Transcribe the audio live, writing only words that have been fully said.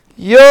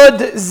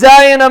Yud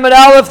Zayin Amud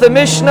Aleph, the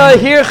Mishnah,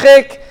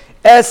 Hirchik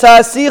Es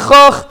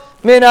HaSichoch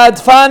Min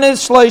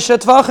Adfanis Shloisha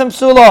Tvachim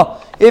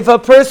Psula. If a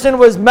person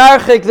was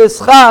marchik the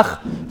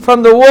schach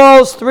from the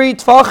walls 3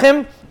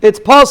 tvachim, it's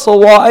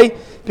puzzle. Why?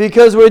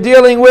 Because we're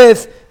dealing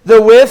with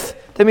the width.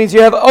 That means you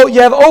have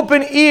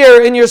open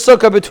ear in your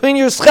sukkah between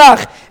your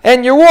schach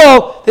and your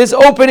wall. There's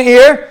open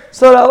ear.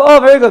 So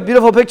very good,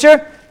 beautiful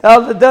picture. They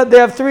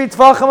have 3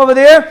 tvachim over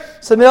there.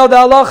 So the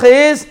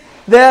halacha is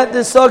that the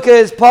sukkah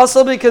is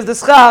puzzle because the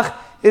schach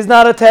is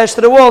not attached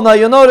to the wall. Now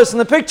you'll notice in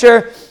the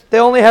picture they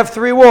only have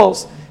 3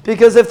 walls,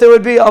 because if there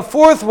would be a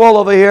 4th wall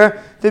over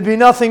here, there'd be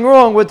nothing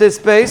wrong with this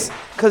space,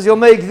 because you'll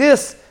make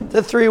this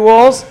the 3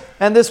 walls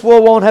and this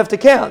wall won't have to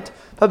count.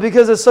 But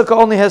because the sukkah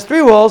only has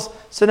 3 walls,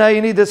 so now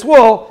you need this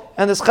wall,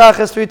 and the schach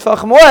has 3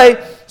 tvachim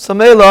away, so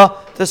mela,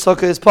 the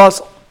sukkah is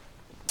puzzle.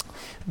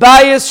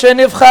 Bias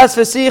shenivchas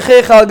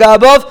v'sichich al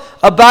gabov,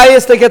 a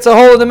bias that gets a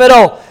hole in the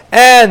middle,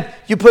 and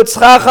you put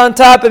schach on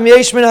top, and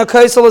yeshmin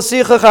ha'kaisel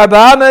l'sichich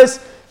arba ames,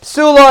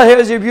 psula,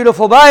 here's your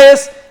beautiful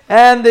bias,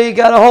 and they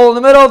got a hole in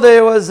the middle,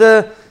 there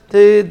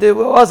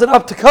wasn't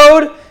up to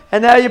code,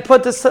 and now you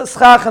put the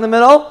schach in the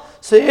middle.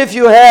 So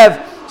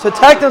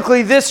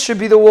technically this should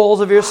be the walls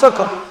of your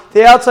sukkah.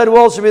 The outside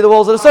walls should be the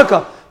walls of the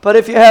sukkah. But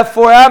if you have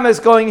 4 ames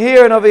going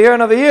here and over here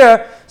and over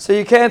here, so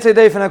you can't say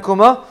deifin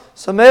akuma.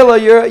 So mela,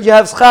 you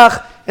have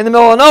schach in the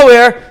middle of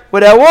nowhere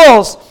without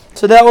walls.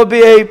 So that would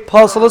be a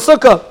puzzle of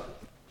sukkah.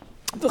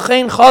 If you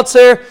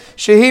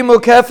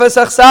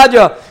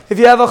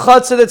have a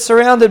chutzner that's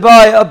surrounded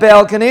by a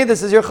balcony,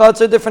 this is your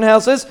chutzner, different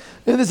houses,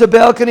 and there's a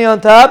balcony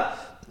on top,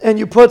 and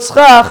you put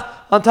schach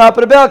on top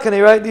of the balcony,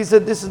 right? This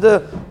is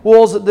the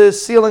walls, the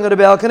ceiling of the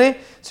balcony.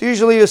 So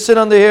usually you sit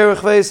under here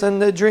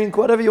and drink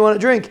whatever you want to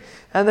drink,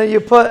 and then you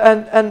put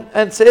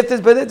and so if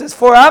there's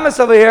 4 ames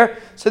over here,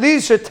 so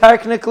these should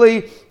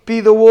technically be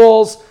the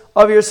walls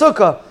of your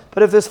sukkah.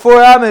 But if there's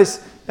 4 ames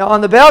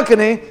on the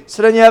balcony,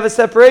 so then you have a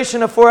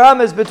separation of 4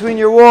 ames between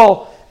your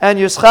wall and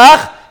your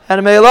schach,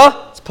 and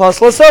mela, it's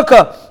pasla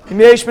sukkah.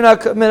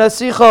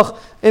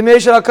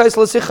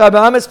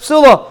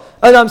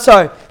 I'm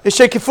sorry.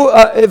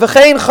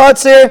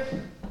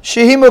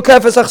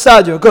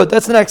 Good,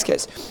 that's the next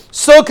case.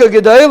 Sukkah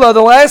Gedola,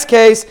 the last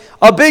case,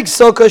 a big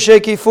sukkah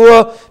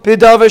shekifua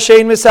b'davar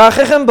shein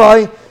misachichem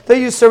by, that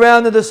you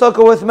surrounded the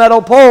sukkah with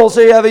metal poles,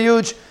 so you have a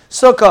huge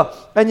sukkah,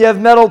 and you have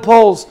metal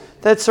poles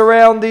that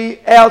surround the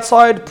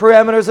outside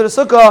parameters of the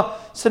sukkah,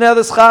 so now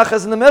the schach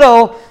is in the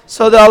middle,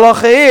 so the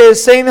halacha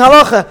is, same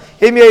halacha,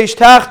 im yesh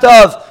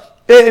tachtav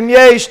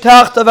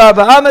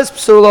arba ames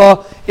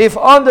psula, if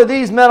under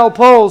these metal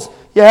poles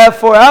you have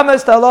 4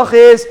 ames, the halacha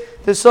is,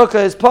 the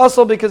sukkah is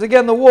puzzle, because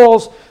again the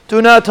walls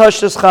do not touch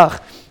the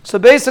schach. So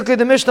basically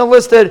the Mishnah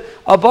listed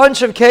a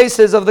bunch of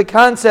cases of the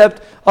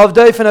concept of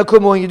deifin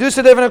akuma, when you do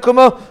say deifin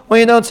akuma, when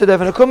you don't say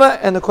deifin akuma,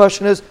 and the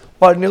question is,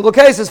 what do you need all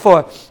cases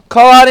for?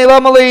 Kalani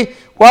lamali,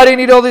 why do you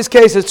need all these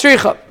cases?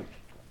 Tricha.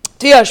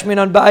 Tiashmin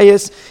on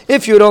bias,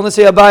 if you would only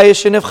say a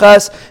bias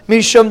shenifchas,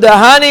 mishum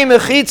dahani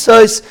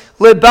mechitzos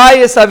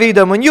lebias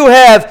avidam. When you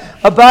have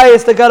a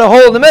bias that got a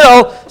hole in the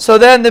middle, so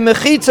then the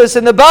mechitzos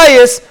and the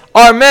bias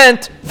are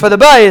meant for the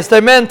bias. They're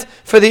meant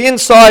for the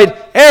inside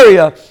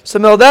area.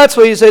 So that's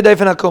where you say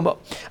deifin akuma.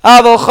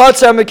 Aval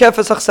chatzar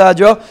mekefes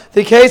achsadra.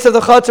 The case of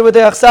the chatzar with the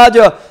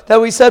achsadra that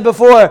we said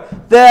before,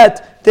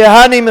 that the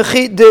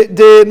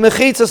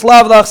mechitzas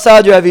lav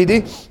l'achsadra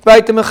avidi,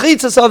 right? The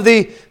mechitzas of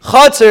the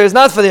chatzar is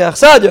not for the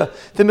achsadra.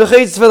 The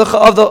mechitzas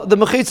the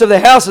mechitzas of the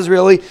houses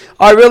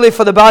are really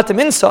for the bottom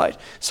inside.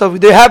 So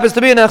there happens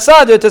to be an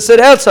achsadra to sit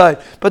outside,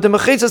 but the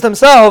mechitzas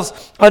themselves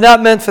are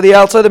not meant for the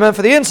outside; they're meant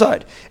for the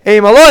inside.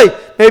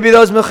 Maybe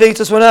those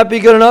mechitzas will not be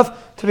good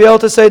enough to be able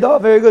to say, "Oh,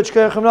 very good,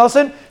 shkerchem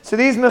nasin." So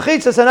these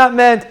mechitzas are not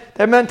meant;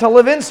 they're meant to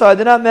live inside.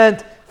 They're not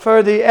meant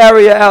for the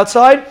area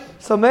outside.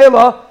 So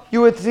mela,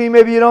 you would see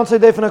maybe you don't say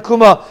deifin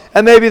akuma,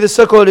 and maybe the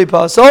sukkah would be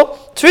puzzle.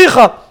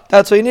 Tvicha,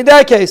 that's why you need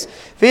that case.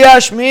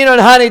 V'yashmin on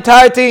hani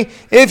tarti,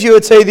 if you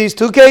would say these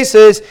 2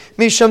 cases,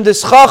 misham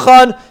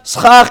deschachan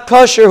schach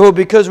kasherhu,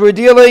 because we're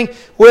dealing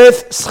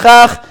with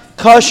schach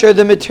kasher,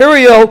 the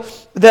material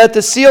that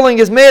the ceiling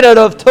is made out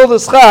of till the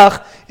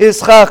schach is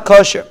schach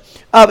kasher.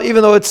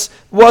 Even though it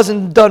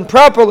wasn't done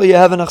properly, you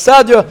have an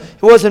achsadra,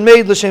 it wasn't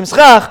made l'shem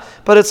schach,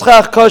 but it's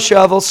schach kasher.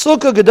 Aval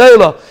sukkah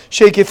gedola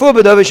shekifu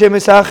b'davar shein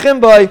misachim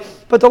by.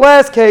 But the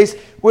last case,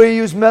 where you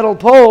use metal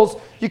poles,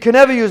 you can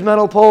never use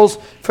metal poles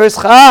for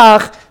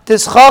schach.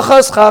 This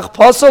schach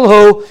pasal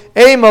hu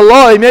aim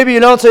aloi. Maybe you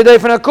don't say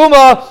deifin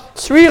akuma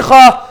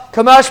sricha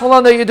kamash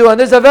malan that you do. And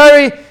this is a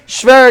very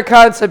shver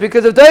concept,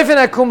 because if deifin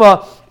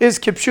akuma is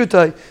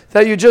kipshutai,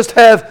 that you just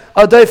have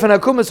a deifin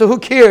akuma, so who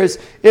cares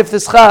if the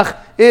schach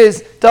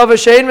is davar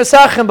shein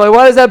mesachim by?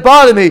 Why does that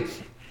bother me?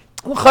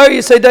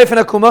 You say deifin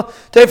akuma.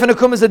 Deifin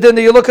akuma is the din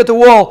that you look at the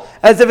wall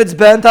as if it's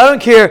bent. I don't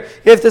care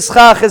if the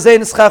schach is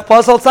ein schach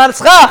puzzle. It's not a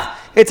schach.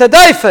 it's a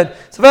daifen.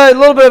 It's a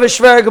little bit of a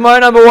shver Gemara,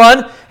 number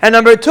one. And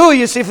number two,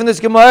 you see from this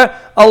Gemara,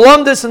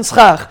 alumdus and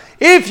schach.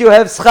 If you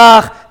have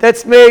schach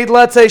that's made,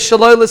 let's say,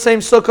 shaloi l'same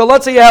sukkah,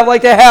 let's say you have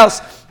like a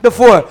house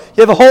before.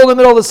 You have a hole in the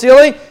middle of the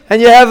ceiling, and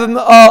you have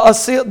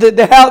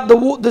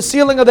the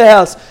ceiling of the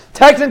house.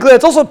 Technically,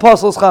 it's also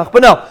pasal schach,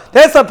 but no,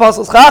 that's not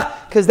pasal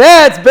schach, because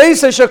that's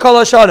beisa shekol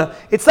hashana.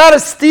 It's not a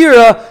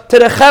stira to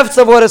the chefts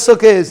of what a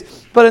sukkah is.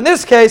 But in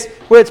this case,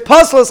 where it's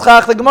pasal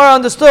schach, the Gemara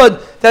understood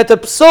that the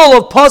psul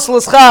of pasal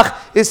schach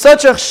is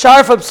such a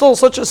sharp psul,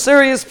 such a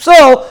serious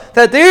psul,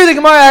 that there the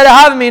Gemara had a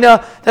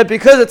havamina that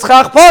because it's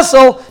chach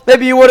pasal,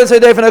 maybe you wouldn't say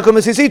defen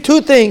akumas. You see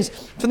two things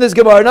from this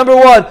Gemara. Number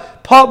one,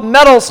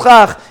 metal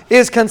schach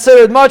is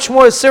considered much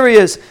more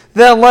serious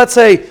than, let's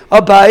say,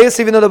 a bias,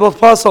 even though they're both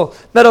pasal.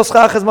 Metal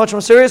schach is much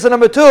more serious. And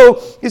number two,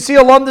 you see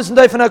alumdus and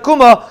defen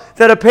akuma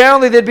that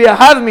apparently there'd be a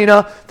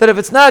havamina that if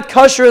it's not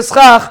kosher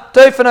schach,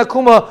 defen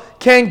akuma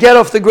can't get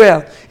off the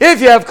ground.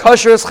 If you have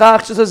kosher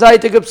schach, just as I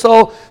take up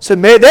soul, so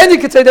then you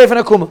could say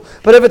defen akuma.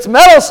 But if it's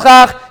metal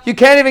schach, you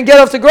can't even get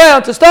off the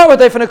ground to start with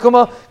defen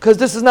akuma because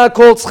this is not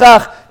called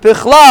schach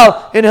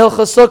bichlal in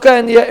hilchas sukkah.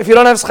 And if you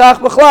don't have schach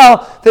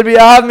bichlal, there'd be a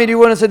havamina you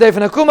wouldn't say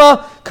defen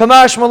akuma.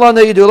 Kamash malan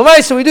that you do.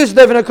 So we do say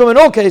defen akuma in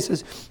all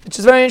cases, which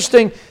is very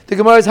interesting. The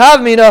Gemara's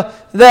havamina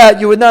that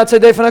you would not say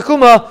defen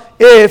akuma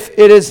if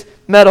it is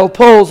metal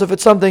poles, if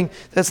it's something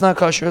that's not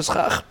kosher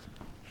schach.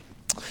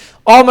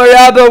 Amar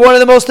Rabba, one of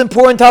the most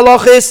important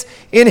halachis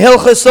in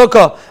Hilchas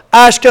Sukkah.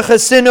 Ashka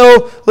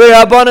chasinu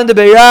le'Rabbanan de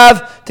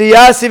Beirav to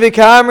Yasi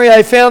v'Kamri.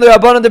 I found the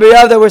Rabbanan de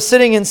Beirav that were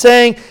sitting and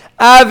saying,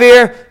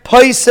 Avir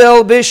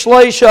paisel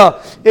bishleisha.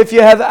 If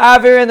you have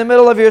avir in the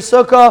middle of your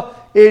sukkah,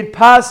 it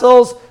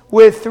passes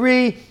with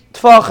 3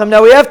 tfachim.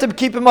 Now we have to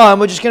keep in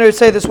mind, we're just going to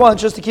say this once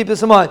just to keep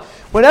this in mind.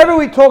 Whenever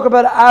we talk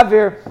about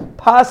avir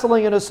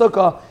passeling in a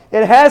sukkah,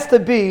 it has to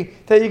be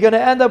that you're going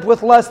to end up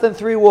with less than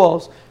 3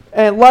 walls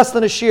and less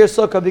than a sheer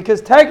sukkah,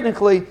 because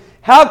technically,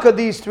 how could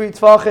these 3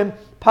 tfachim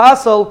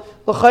pasel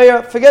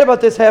l'chayr? Forget about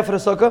this half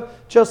of the sukkah.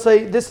 Just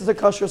say this is a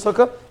kosher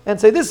sukkah, and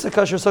say this is a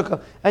kosher sukkah,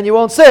 and you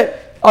won't sit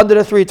under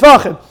the 3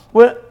 tfachim.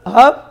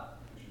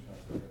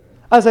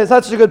 I say it's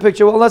not such a good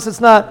picture. Well, unless it's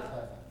not.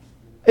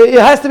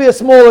 It has to be a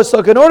smaller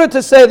sukkah. In order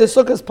to say the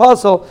sukkah is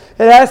pasal,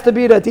 it has to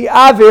be that the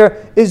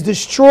avir is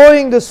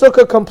destroying the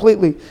sukkah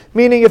completely.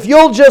 Meaning, if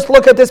you'll just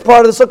look at this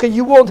part of the sukkah,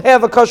 you won't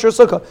have a kosher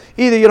sukkah.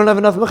 Either you don't have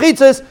enough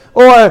mechitzas,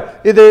 or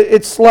either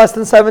it's less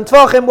than 7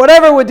 tvachim,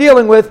 whatever we're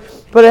dealing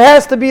with. But it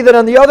has to be that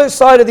on the other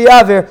side of the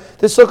avir,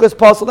 the sukkah is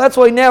pasal. That's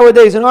why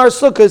nowadays in our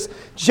sukkahs,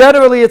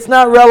 generally it's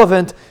not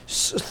relevant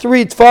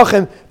 3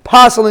 tvachim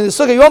passeling the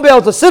sukkah. You won't be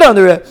able to sit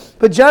under it,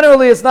 but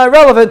generally it's not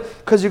relevant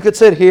because you could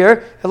sit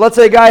here. And let's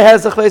say a guy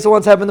has the chveis. It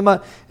once happened in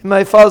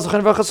my father's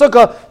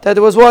sukkah that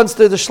there was once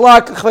the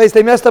shlak chveis.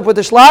 They messed up with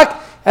the shlak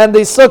and the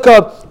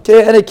sukkah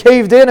and it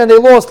caved in and they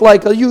lost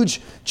like a huge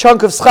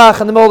chunk of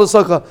schach in the middle of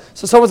the sukkah.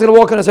 So someone's going to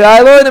walk in and say,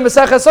 I learned in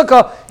Masechah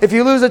Sukkah, if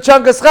you lose a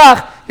chunk of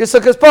schach, your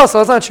sukkah is pasal.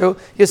 That's not true.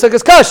 Your sukkah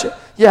is kasher.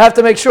 You have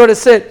to make sure to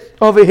sit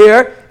over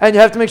here, and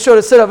you have to make sure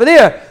to sit over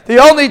there. The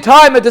only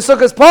time that the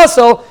sukkah is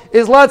pasal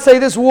is, let's say,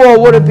 this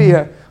wall wouldn't be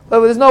here.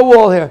 But there's no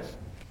wall here.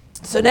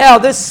 So now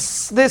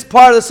this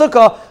part of the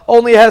sukkah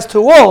only has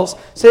 2 walls.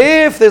 So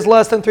if there's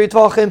less than 3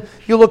 tvachim,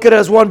 you look at it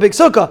as one big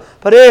sukkah.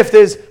 But if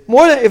there's 3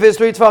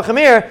 tvachim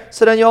here,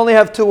 so then you only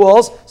have 2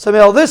 walls. So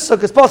now this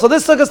sukkah is possible.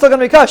 This sukkah is still going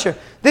to be kosher.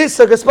 This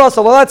sukkah is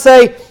possible. Well, let's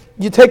say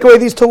you take away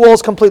these 2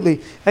 walls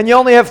completely, and you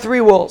only have 3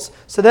 walls.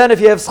 So then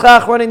if you have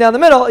schach running down the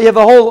middle, you have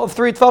a hole of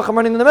 3 tvachim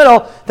running in the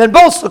middle, then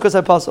both sukkahs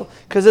are possible.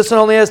 Because this one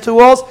only has 2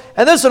 walls,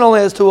 and this one only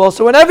has 2 walls.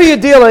 So whenever you're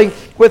dealing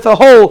with a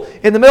hole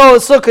in the middle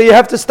of the sukkah, you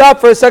have to stop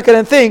for a second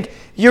and think,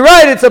 you're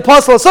right, it's a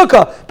pasal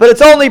sukkah, but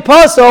it's only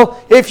pasal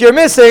if you're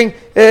missing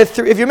the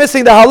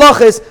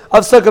halachas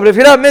of sukkah. But if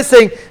you're not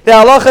missing the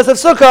halachas of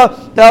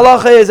sukkah, the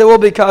halacha is it will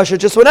be kasher.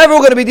 Just whenever we're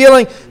going to be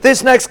dealing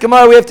this next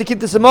Gemara, we have to keep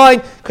this in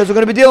mind because we're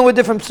going to be dealing with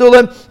different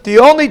psulim. The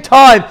only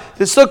time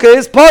the sukkah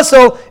is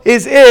pasal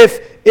is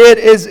if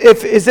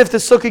the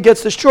sukkah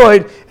gets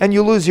destroyed and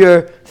you lose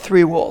your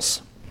 3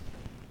 walls.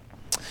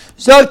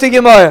 Zog to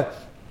Gemara.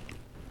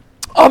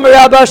 I found the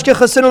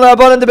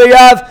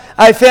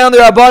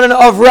Rabbanan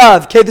of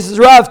Rav. Okay, this is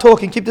Rav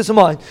talking. Keep this in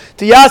mind.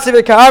 If you have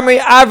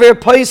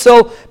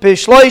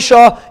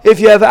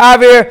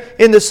avir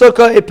in the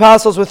sukkah, it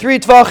passes with 3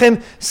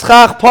 tvachim.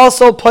 Schach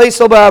pasel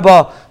paisel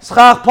ba'arba.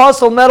 Schach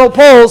pasel metal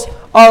poles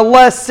are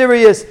less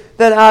serious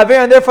than avir,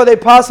 and therefore they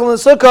pasel in the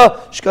sukkah.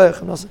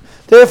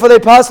 Therefore they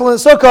pasel in the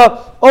sukkah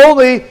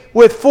only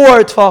with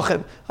 4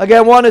 tvachim.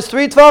 Again, one is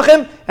 3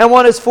 tvachim and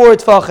one is 4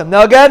 tvachim.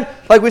 Now again,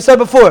 like we said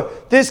before,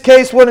 this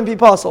case wouldn't be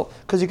possible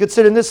because you could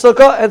sit in this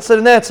sukkah and sit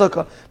in that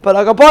sukkah. But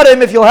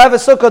agapadim, if you'll have a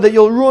sukkah that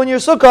you'll ruin your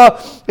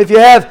sukkah, if you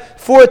have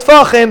 4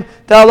 tvachim,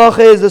 the halacha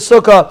is the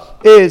sukkah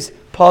is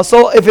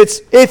possible. If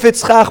it's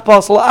schach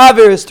possible,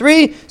 avir is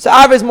 3, so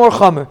avir is more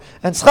chamer,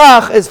 and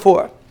schach is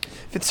 4.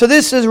 So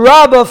this is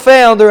Rabbah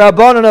found the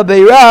Rabbanan of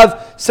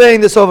Rav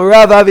saying this over.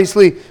 Rav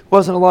obviously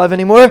wasn't alive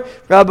anymore.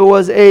 Rabbah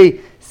was a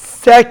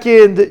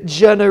second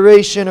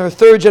generation or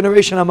third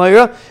generation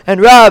Amayra,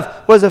 and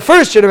Rav was the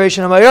first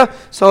generation Amayra,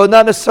 so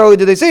not necessarily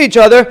did they see each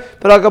other,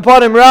 but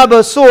Akapanim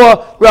Rabbah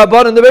saw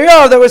Rabban and the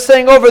Rav that was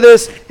saying over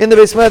this in the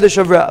Beis Medrash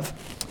of Rav.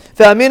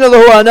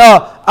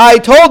 I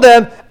told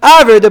them,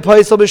 Avir the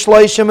Paisel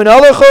b'Shleishim and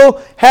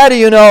Alachu. How do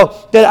you know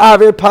that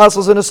Avir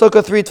passes in a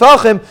sukkah 3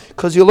 tvachim?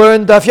 Because you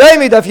learn Daf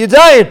Yomi, Daf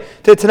Yudayin.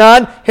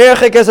 Titnan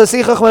herchik es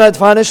asichach when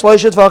adfanish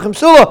shleisha tvachim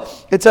sula.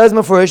 It says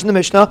Mefurish in the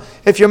Mishnah,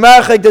 if you're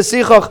marchik the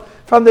sichach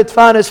from the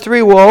tfanis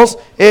 3 walls,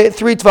 3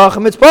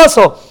 tvachim, it's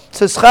possible.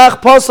 So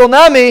schach pasel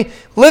nami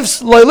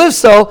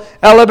livsel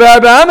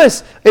elabar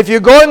amis. If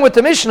you're going with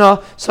the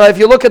Mishnah, so if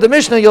you look at the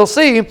Mishnah, you'll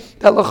see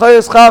that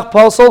l'chayis schach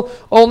pasel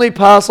only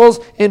pasels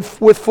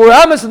with 4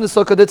 amis in the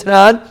sukkah. The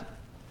Tanan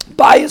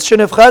bias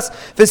shenefchas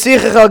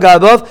v'sichach al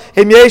gabav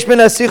im yesh ben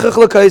asichach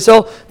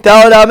l'kaisel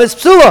dalad amis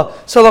psula.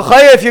 So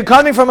l'chayis, if you're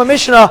coming from a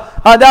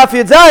Mishnah on Daf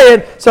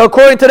Yudzayin, so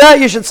according to that,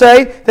 you should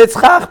say that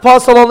schach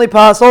pasel only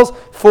pasels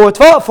 4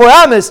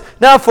 amis,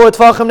 not 4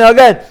 tvachim. Now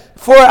again,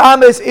 4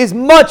 amis is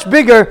much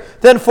bigger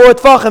than 4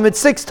 tvachim. It's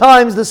 6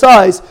 times the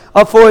size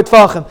of 4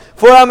 tvachim.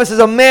 4 amis is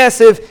a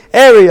massive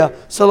area.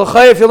 So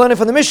l'chayah, if you're learning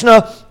from the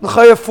Mishnah,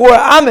 l'chayah 4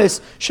 amis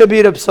should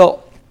be the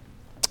psal.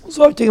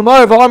 So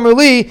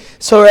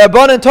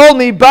Rabbanan told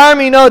me, Bar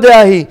mi no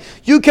dahi.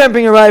 You can't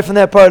bring a right from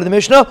that part of the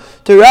Mishnah.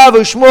 To Rav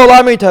Shmuel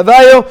Amri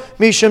Tavayo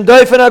Mishim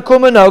Daifen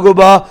Akuma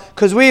Naguba.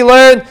 Because we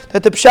learned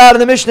that the pshat in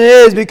the Mishnah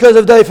is because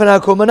of Daifen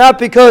Akuma, not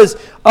because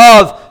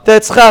of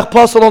that tzchach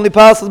pasal only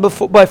passes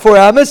by 4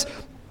 amis.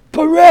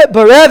 But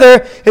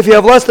rather, if you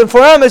have less than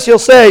 4 amis, you'll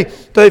say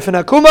Daifen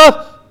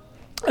Akuma.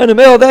 And in the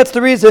middle, that's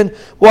the reason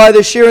why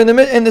the shear in the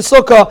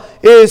sukkah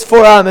is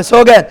 4 amis.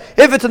 So again,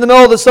 if it's in the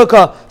middle of the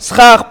sukkah,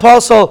 schach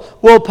pasal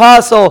will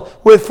pasal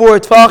with 4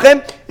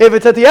 tvachim. If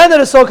it's at the end of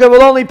the sukkah, it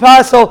will only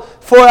pasal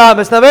 4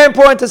 amis. Now, very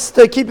important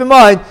to keep in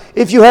mind,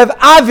 if you have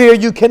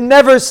avir, you can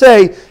never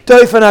say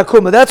doifen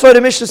akuma. That's why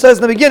the Mishnah says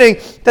in the beginning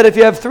that if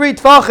you have 3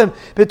 tvachim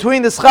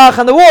between the schach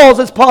and the walls,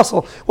 it's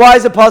pasal. Why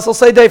is it pasal?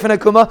 Say doifen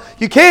akuma.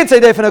 You can't say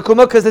doifen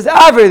akuma because there's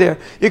avir there.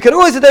 You can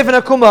always say doifen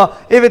akuma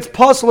if it's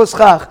pasal or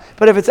schach.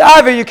 But if it's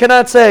avir, you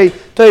cannot say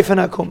doifen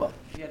akuma.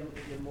 If you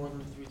had more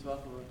than 3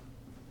 tvachim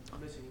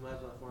missing, you might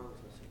as well have 4 amis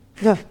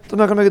missing. Yeah, it's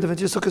not going to make a difference.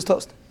 Your sukkah is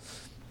toast.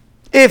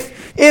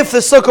 If the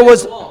sukkah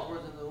was...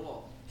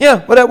 Yeah,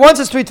 but once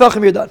it's 3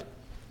 tvachim, you're done.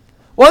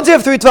 Once you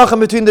have 3 tvachim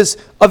between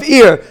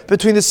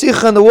between the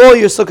sicha and the wall,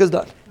 your sukkah is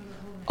done.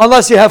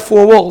 Unless you have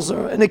 4 walls.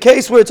 Or in the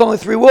case where it's only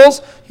 3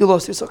 walls, you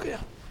lost your sukkah,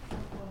 yeah.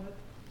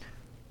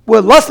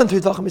 Well, less than 3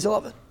 tvachim is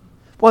 11.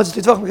 Once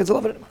it's 3 tvachim, it's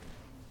 11 anymore.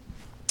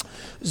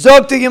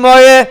 Zog to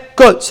Gemara.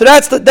 Good. So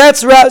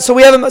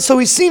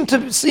we seem to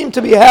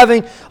be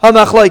having a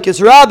machlokes.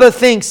 Rabbah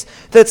thinks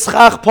that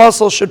schach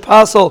pasal should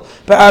pasal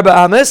be'arba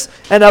amis,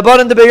 and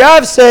Abban and the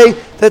Berav say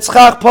that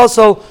schach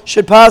pasal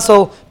should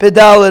pasal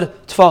be'dalad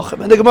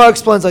tfachim. And the Gemara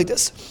explains like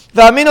this.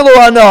 V'amina lo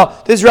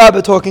ana. This is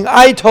Rabbah talking.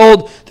 I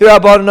told the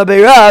Abban and the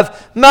Berav,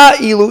 ma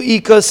ilu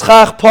ika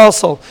schach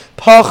pasal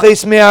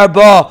pachis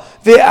me'arba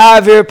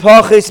ve'avir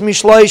pachis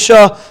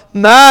mishleisha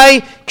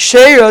mai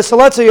ksheira. So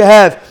let's say you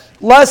have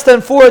less than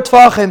 4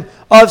 tvachim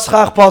of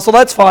schach pasal,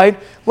 that's fine.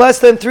 Less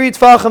than 3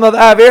 tvachim of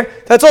avir,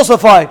 that's also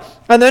fine.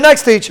 And they're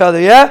next to each other,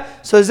 yeah?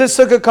 So is this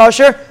sukkah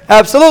kosher?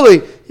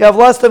 Absolutely. You have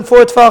less than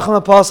 4 tvachim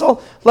of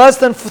pasal, less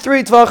than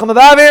 3 tvachim of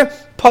avir,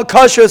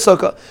 kosher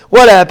sukkah.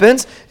 What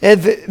happens?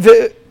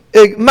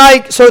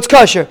 So it's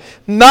kosher.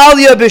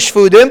 Malya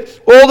bishfudim.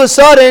 All of a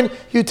sudden,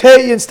 you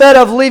take, instead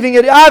of leaving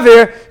it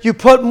avir, you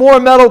put more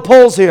metal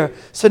poles here.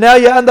 So now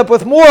you end up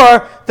with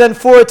more than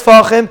 4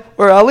 tvachim,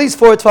 or at least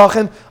 4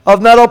 tvachim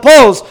of metal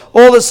poles.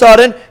 All of a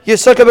sudden, your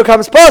sukkah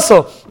becomes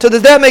pasal. So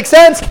does that make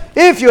sense?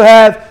 If you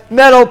have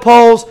metal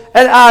poles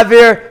and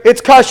avir,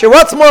 it's kosher.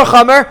 What's more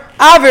chamer?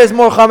 Avir is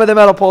more chamer than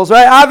metal poles,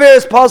 right? Avir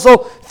is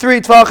pasal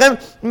 3 tvachim.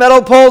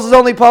 Metal poles is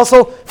only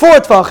pasal 4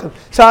 tvachim.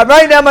 So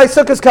right now my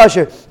sukkah is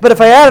kosher. But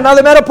if I add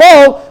another metal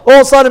pole, all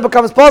of a sudden it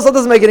becomes pasal. It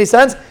doesn't make any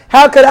sense.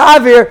 How could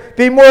avir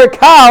be more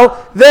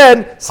kal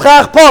than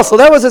schach pasal?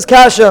 That was his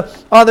kasha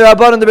on the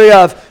Rabban and the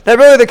Berav. Now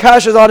really the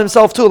kasha is on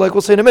himself too, like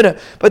we'll see in a minute.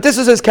 But this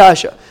is his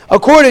kasha.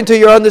 According to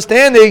your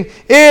understanding,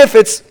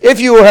 if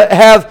you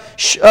have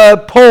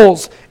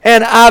poles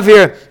and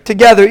avir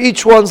together,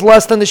 each one's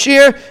less than the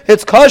shear,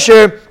 it's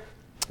kosher.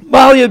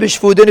 Malya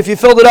bishfudin, if you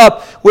filled it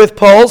up with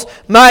poles,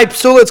 my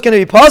psula, it's going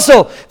to be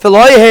pasal.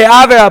 V'loyhe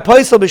avir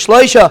ha-paisal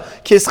b'shleisha,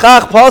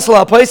 kischach pasal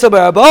ha-paisal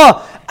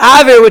b'arba.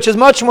 Avir, which is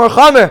much more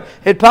chamer,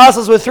 it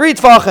passes with 3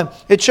 tvachim.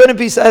 It shouldn't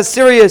be as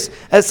serious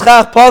as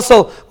schach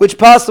pasal, which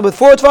passes with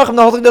 4 tvachim.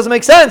 The whole thing doesn't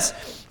make sense.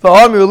 So the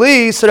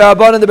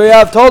Rabban and the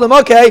Berav told him,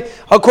 okay,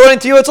 according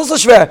to you, it's also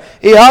shver.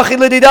 You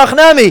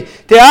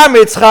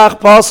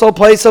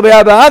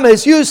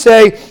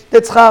say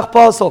that schach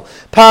pasal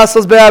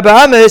passes be'arba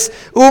amis,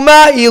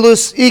 uma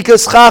ilus ika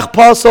schach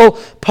pasal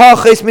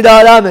pachis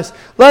midal amis.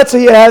 Let's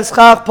say you have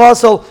schach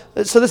pasal,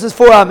 so this is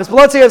 4 amis, but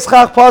let's say you have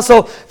schach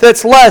pasal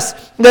that's less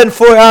than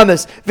 4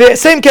 amis.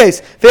 Same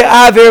case,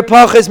 ve'avir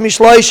pachis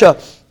mishleisha.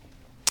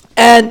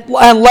 and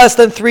less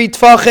than 3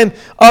 tfachim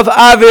of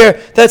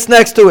avir that's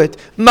next to it.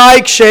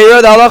 Mike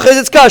Sheira, the halacha is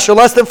it's kasher.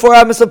 Less than 4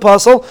 amas of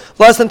puzzle,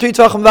 less than 3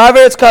 tfachim of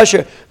avir, it's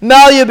kasher.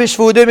 Malya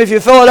b'shvudim, if you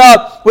fill it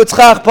up with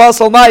schach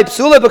puzzle, my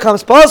psula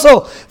becomes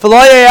puzzle.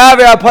 V'loye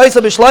avir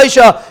ha-paisa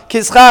b'shleisha,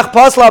 ki schach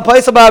puzzle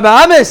ha-paisa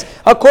b'amas.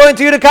 According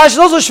to you, the kasher is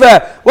also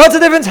shver. What's the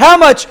difference how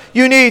much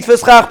you need for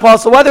schach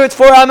puzzle? Whether it's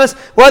 4 amas,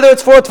 whether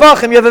it's 4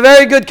 tfachim, you have a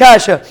very good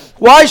kasher.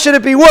 Why should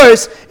it be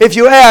worse if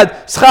you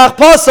add schach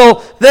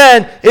puzzle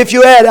than if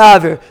you add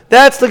avir?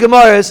 That's the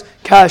Gemara's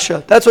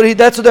kasha. That's what the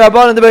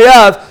Rabban and the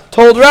Bayav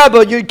told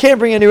Rabbah. You can't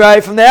bring any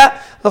raya from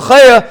that.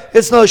 L'chaya,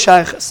 it's no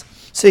shaychus.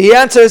 So he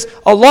answers,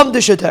 Alam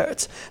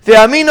d'sheteretz.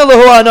 Ve'amina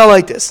lehu ana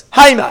like this.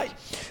 Haimai.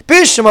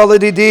 Bishma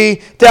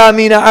l'didi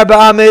de'amina arba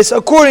ames.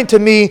 According to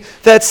me,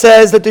 that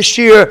says that the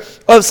shear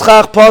of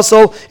schach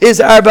pasol is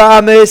arba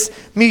ames.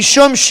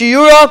 Mishum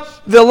shiura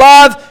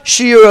v'lav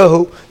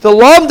shiurahu. The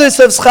lamdus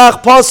of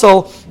schach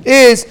pasol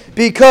is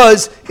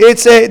because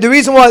it's the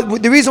reason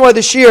why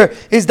the shear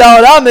is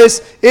dalad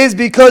amis is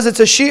because it's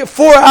a shear.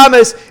 4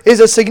 amis is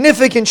a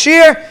significant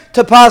shear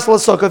to pasal a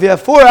sukkah. If you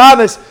have 4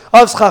 amis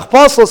of schach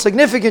pasal,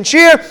 significant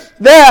shear,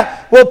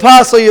 that will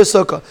pasal your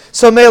sukkah.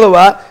 So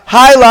melawat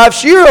high lav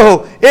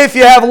shirahu. If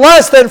you have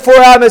less than 4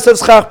 amis of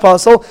schach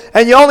pasal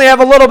and you only have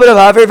a little bit of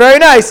avir, very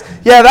nice.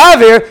 You have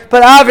avir,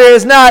 but avir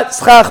is not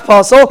schach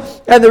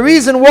pasal, and the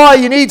reason why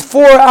you need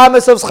 4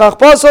 amis of schach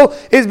pasal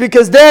is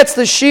because that's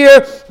the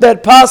shear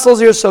that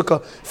pasals your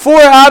sukkah. 4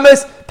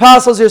 amis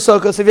pasals your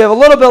sukkah. So if you have a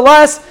little bit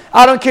less,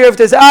 I don't care if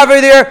there's avir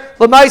there,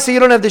 l'maisa you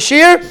don't have the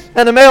shear,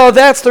 and the male,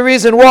 that's the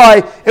reason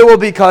why it will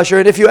be kosher.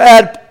 And if you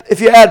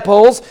add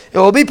poles, it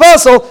will be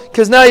pasal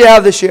because now you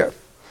have the shear.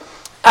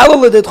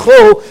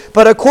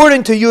 But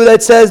according to you,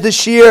 that says the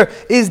shear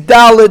is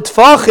dalid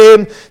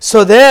tfachim.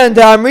 So then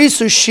the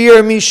amrisu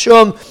shear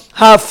mishum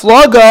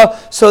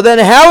haflaga. So then,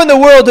 how in the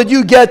world did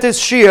you get this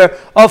shear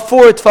of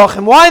 4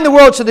 tfachim? Why in the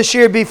world should the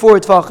shear be 4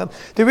 tfachim?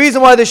 The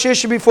reason why the shear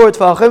should be 4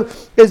 tfachim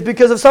is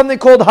because of something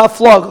called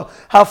haflaga.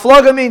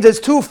 Haflaga means it's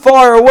too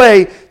far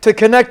away to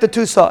connect the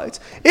 2 sides.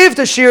 If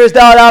the shear is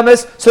dalid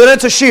amis, so then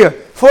it's a shear.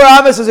 4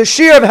 amis is a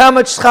shear of how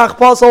much schach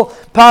pasal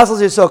pasals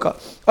your sukkah.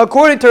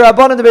 According to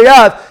Rabban and the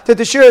Bayav, that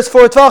the shear is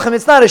 4 tvachim,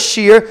 it's not a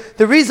shear.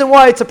 The reason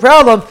why it's a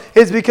problem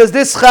is because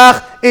this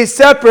schach is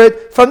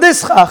separate from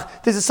this schach.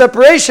 There's a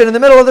separation in the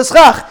middle of the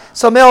schach.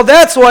 So, Mel,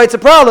 that's why it's a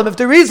problem. If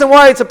the reason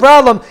why it's a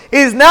problem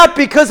is not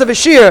because of a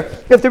shear,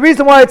 if the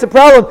reason why it's a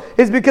problem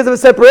is because of a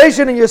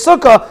separation in your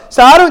sukkah,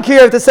 so I don't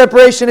care if the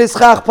separation is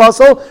schach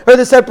pasal or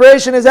the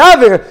separation is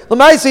avir.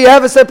 L'maisa, you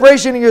have a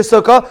separation in your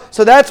sukkah,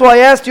 so that's why I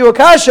asked you a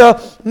kasha,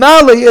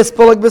 Mali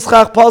ispolig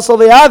b'schach pasal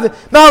v'avir.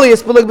 Mali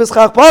ispolig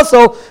b'schach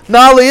pasal.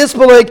 Mali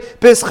ispolig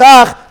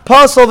b'schach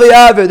pasal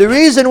v'avir. The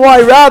reason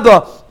why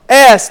Rabbah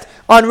asked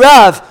on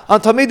Rav, on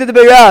Talmidei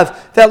de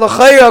Rav, that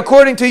l'chayra,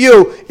 according to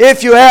you,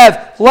 if you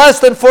have less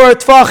than 4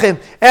 tfachim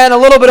and a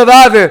little bit of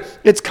avir,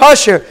 it's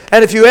kasher,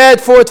 and if you add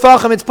 4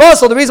 tfachim, it's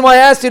pasal. The reason why I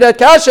asked you that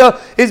kasha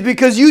is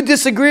because you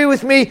disagree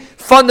with me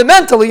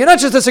fundamentally. You're not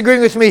just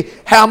disagreeing with me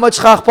how much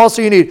chach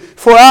pasal you need,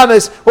 4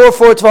 amis or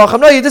 4 tfachim.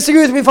 No, you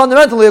disagree with me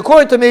fundamentally.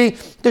 According to me,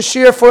 the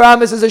shear 4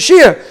 amis is a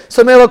shear.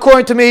 So, Mel,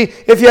 according to me,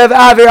 if you have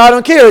avir, I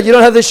don't care. You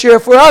don't have the shear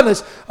 4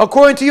 amis.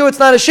 According to you, it's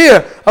not a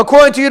shear.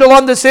 According to you, the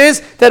lumdus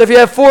is that if you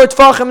have 4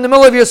 tfachim in the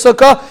middle of your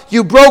sukkah,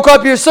 you broke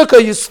up your sukkah,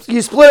 you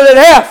split it in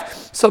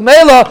half. So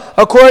Mela,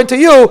 according to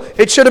you,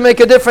 it shouldn't make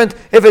a difference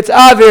if it's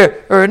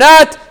avir or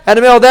not. And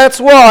Mela, that's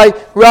why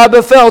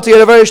Rabbah felt he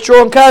had a very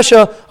strong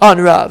kasha on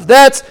Rav.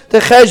 That's the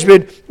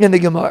cheshbon in the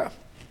Gemara.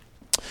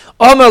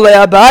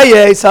 Amalei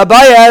Abaye, so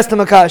Abaye asked him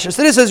a kasha.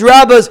 So this is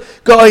Rabbah's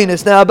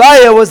goinus. Now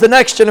Abaye was the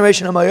next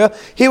generation of Maya.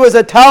 He was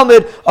a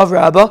Talmud of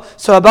Rabbah.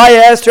 So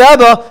Abaye asked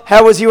Rabbah,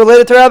 how was he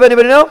related to Rabbah?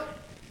 Anybody know?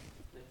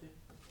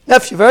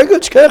 Nephew, very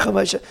good.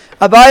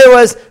 Abaye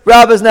was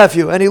Rabbah's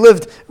nephew, and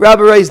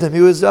Rabbah raised him.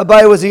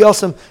 Abaye was a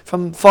Yosem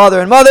from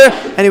father and mother,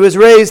 and he was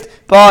raised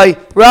by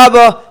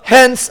Rabbah.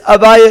 Hence,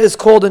 Abaye is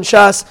called in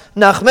Shas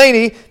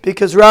Nachmani,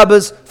 because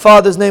Rabbah's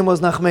father's name was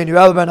Nachmani,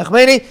 Rabbah bar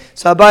Nachmani.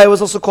 So Abaye was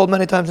also called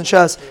many times in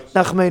Shas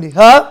Nachmani.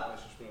 Huh?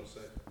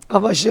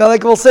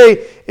 Like we'll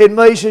say in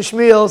Moshe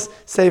Shmuel's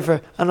Sefer.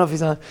 I don't know if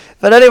he's on.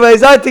 But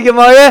anyways, I think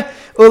Gemara,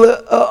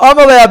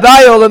 Amalei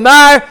Abaye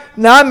Olamar,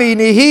 Nami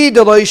Nihi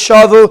Deloi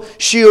Shavu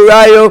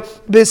Shiurayu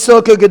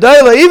B'Sukkah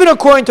Gedola. Even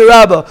according to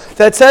Rabbah,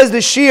 that says the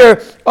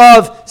shear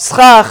of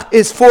Schach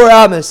is 4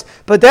 amas.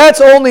 But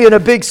that's only in a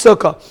big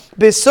sukkah.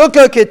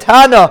 B'Sukkah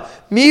Ketana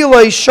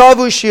Miloi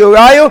Shavu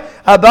Shiurayu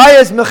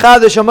Abaye's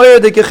Mechadash Amayr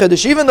de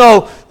Kechidash. Even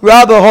though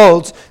Rabbah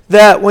holds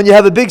that when you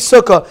have a big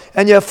sukkah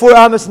and you have 4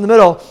 amas in the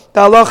middle, the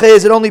halacha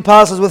is it only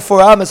passes with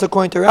 4 amas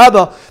according to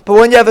Rabbah. But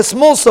when you have a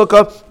small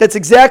sukkah that's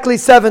exactly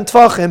 7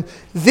 tvachim,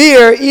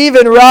 there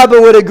even Rabbah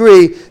would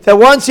agree that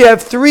once you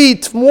have 3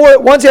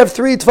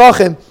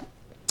 tvachim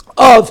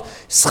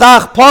of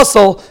schach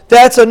pasel,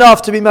 that's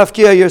enough to be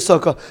mafkia your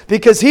sukkah.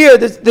 Because here,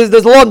 there's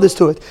a lumdus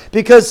to it.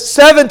 Because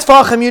 7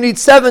 tfachim, you need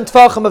 7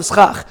 tfachim of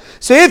schach.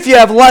 So if you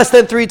have less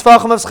than 3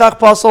 tfachim of schach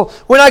pasel,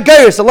 we're not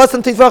garish, so less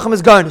than 3 tfachim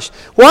is garnished.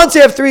 Once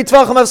you have 3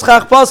 tfachim of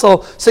schach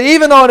pasel, so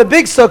even though in a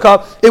big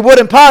sukkah, it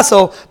wouldn't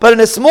pasel, but in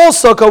a small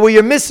sukkah where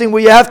you're missing,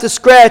 where you have to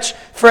scratch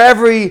for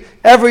every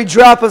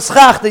drop of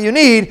schach that you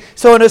need,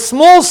 so in a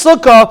small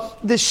sukkah,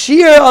 the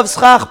shear of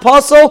schach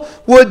pasel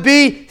would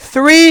be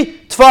 3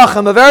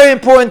 tvachim, a very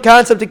important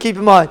concept to keep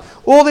in mind.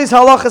 All these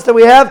halachas that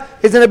we have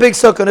is in a big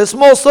sukkah. In a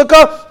small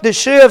sukkah, the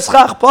shear of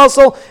schach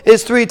pasel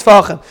is 3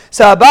 tvachim.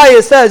 So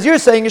Abaye says, you're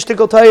saying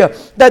Yishtikal Taya,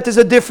 that there's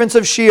a difference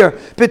of shear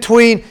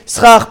between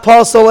schach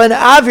pasel and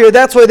avir.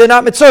 That's why they're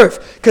not mitzurf.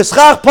 Because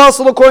schach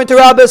pasel, according to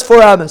Rabbah, is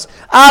 4 amas.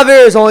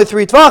 Avir is only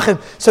 3 tvachim.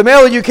 So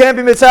merely you can't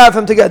be mitzaref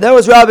them together. That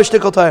was Rabbah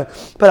Yishtikal Taya.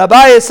 But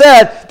Abaye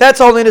said,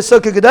 that's only in a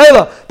sukkah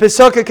gedela.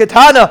 B'sukkah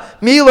ketana,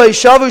 mila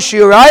shavu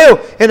shirayu.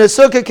 In a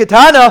sukkah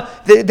ketana,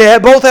 they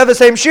both have the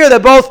same shear. They're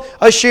both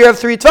a shear of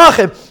 3 tvachim.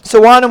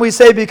 So why don't we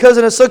say because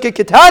in a sukkah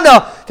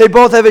kitana they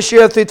both have a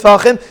shear of 3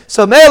 tvachim,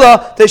 so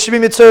mela they should be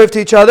mitzurf to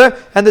each other,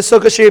 and the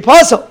sukkah shear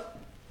pasal.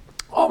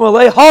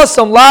 Omalei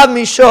hasam lav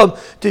mishum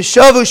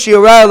tishavu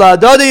shirai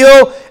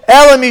la'adadiyu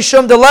ela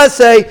mishum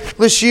delesei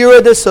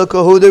l'shira de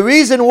sukkah. The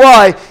reason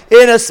why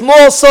in a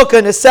small sukkah,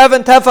 in a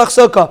 7 tefach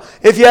sukkah,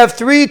 if you have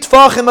 3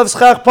 tfachim of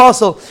schach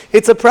pasel,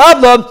 it's a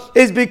problem,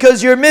 is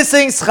because you're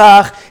missing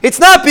schach. It's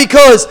not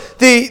because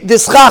the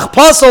schach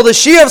pasel, the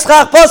shear of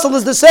schach pasel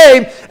is the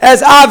same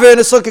as avir in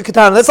a sukkah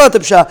ketana. That's not the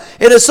pshat.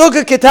 In a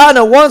sukkah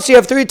ketana, once you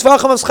have 3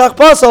 tvachim of schach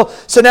pasel,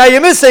 so now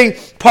you're missing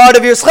part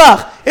of your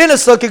schach. In a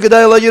sukkah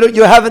gedela,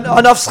 you have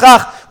enough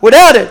schach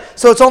without it.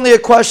 So it's only a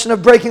question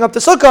of breaking up the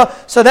sukkah.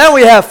 So then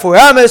we have 4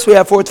 amas, we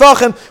have 4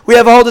 tvachim, we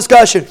have a whole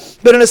discussion.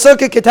 But in a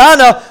sukkah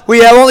ketana, we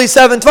have only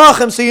 7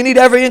 tvachim, so you need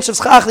every inch of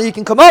schach that you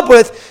can come up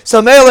with.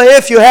 So mele,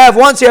 if you have,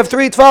 once you have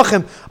 3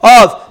 tvachim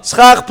of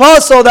schach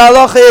pasel, the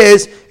halacha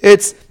is,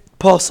 it's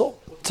pasel.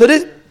 So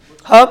this,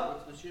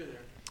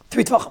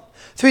 3 tvachim.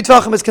 3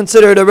 tvachim is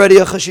considered already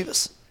a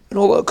chashivas. In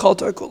all kol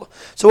tar kula.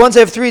 So once you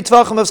have 3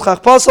 tvachim of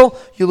schach pasel,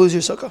 you lose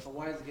your sukkah.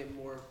 Why does it get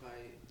more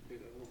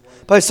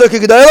by sukkah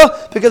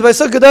gedela? Because by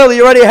sukkah gedela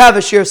you already have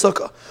a sheer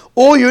sukkah.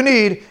 All you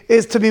need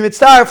is to be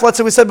mitzdaref. Let's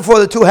say we said before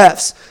the 2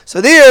 halves.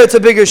 So there it's a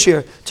bigger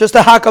shear, just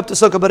to hack up the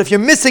sukkah. But if you're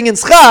missing in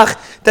schach,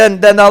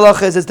 then the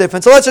halacha is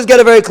different. So let's just get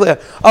it very clear.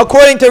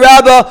 According to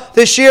Rabbah,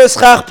 the shear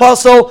schach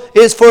pasel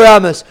is 4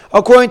 amas.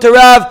 According to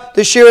Rav,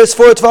 the shear is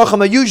 4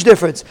 tvachim. A huge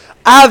difference.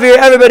 Avir,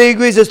 everybody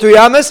agrees is 3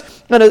 amas,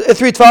 and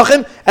 3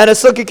 tvachim. And a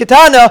sukkah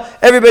ketana,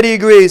 everybody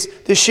agrees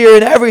the shear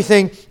in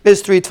everything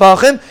is 3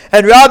 tvachim.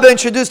 And Rabbah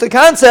introduced the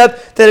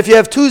concept that if you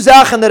have 2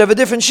 zachan that have a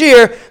different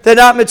shear, they're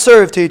not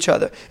mitzurv to each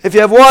other. If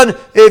you have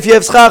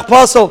schach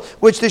pasel,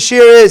 which the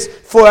shear is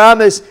 4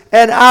 amas,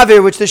 and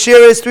avir, which the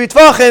shear is 3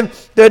 tvachim,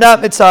 they're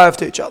not mitzaref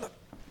to each other.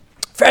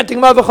 Is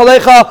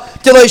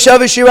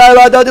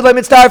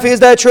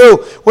that true?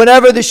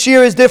 Whenever the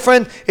shear is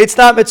different, it's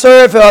not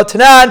mitzuref.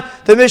 Tanan,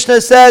 the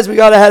Mishnah says, we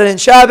got to have it in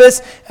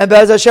Shabbos, and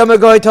Be'ez Hashem we're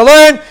going to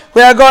learn.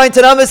 We are going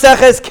to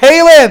Namaseches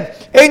Kalim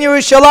in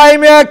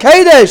Yerushalayim Yer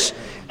Kadesh.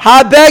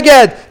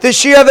 Ha-beged, the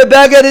shear of a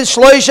beged is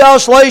shloisha al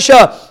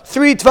shloisha,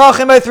 3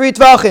 tvachim by 3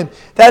 tvachim.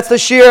 That's the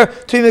shear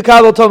to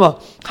Mikabel Tuma.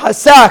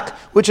 Hasak,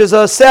 which is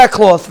a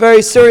sackcloth,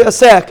 very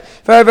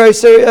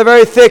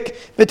thick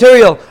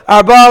material.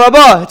 Arba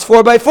arba, it's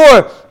 4 by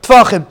 4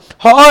 tvachim.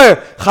 Ha'ar,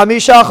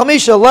 chamisha al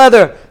chamisha,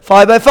 leather,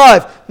 5 by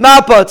 5.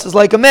 Mapatz is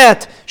like a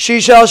mat.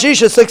 Shisha al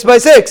shisha, 6 by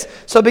 6.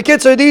 So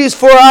B'kitzur, these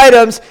 4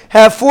 items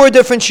have 4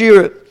 different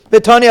shear.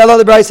 B'tani Allah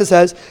the Brisa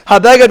says,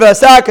 Habegad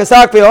v'asak,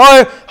 asak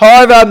v'har,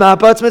 har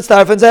v'mapatz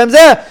mitzarfen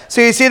zemzeh.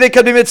 So you see they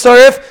could be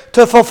mitzaref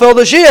to fulfill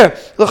the shear.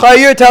 L'chai,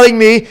 you're telling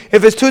me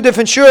if it's 2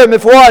 different shurim,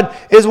 if one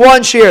is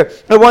 1 shear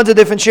and one's a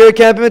different shear, it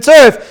can't be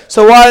mitzaref.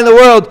 So why in the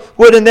world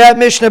would in that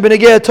Mishnah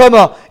b'negei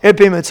Tuma it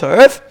be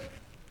mitzaref?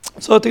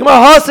 So the Gemara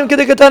Hasim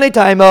Kedikatani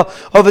Taima.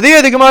 Over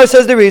there the Gemara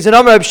says the reason.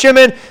 Amar Reb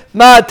Shimon,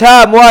 Ma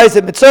Tam, why is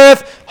it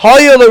mitzaref?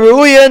 Hayel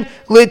Leruyan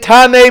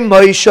Litame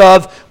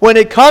Moishav. When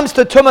it comes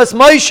to Tumas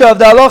Moishav,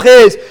 the halach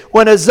is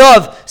when a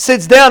Zav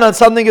sits down on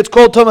something, it's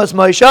called Tumas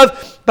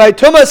Moishav. By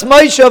Tumas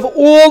Moishav,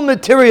 all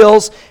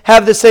materials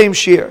have the same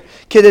shear.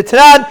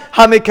 Kedetran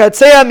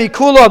Hamikatzea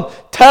Mikulam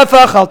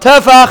Tefach al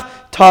Tefach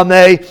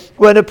Tameh.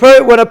 When a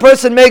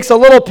person makes a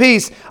little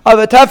piece of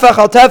a tefach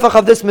al tefach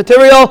of this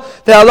material,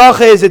 the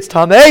halacha is it's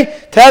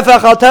tameh.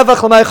 Tefach al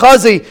tefach l'may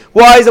chazi.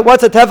 Why is it?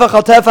 What's a tefach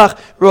al tefach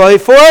roi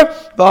for?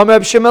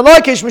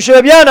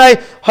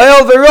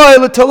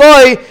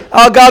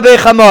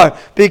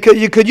 Because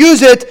you could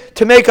use it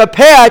to make a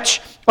patch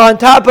on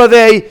top of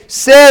a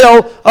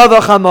saddle of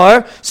a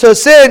chamar. So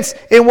since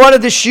in one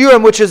of the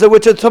shiurim, which is a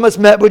tumas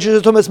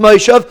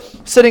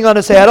moishav, sitting on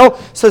a saddle.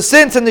 So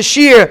since in the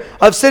shear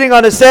of sitting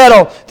on a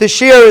saddle, the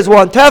shear is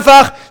 1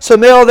 tefach. So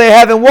male they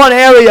have in one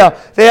area,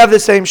 they have the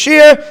same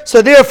shear.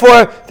 So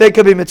therefore they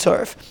could be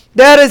mitzaref.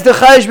 That is the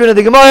chayshbin of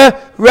the Gemara.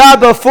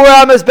 Rabbah 4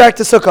 amas, back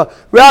to Sukkah.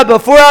 Rabbah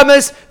 4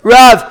 amas,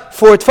 Rav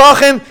 4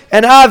 tfachim,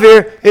 and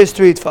Avir is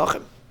 3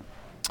 tfachim.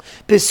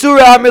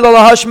 Bisura amila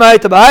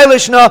lahashmaita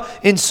b'hailishna.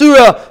 In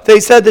Surah, they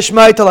said the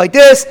Shmaita like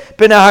this.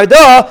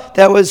 Benaharda,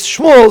 that was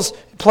Shmuel's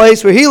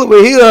place where he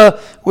lived.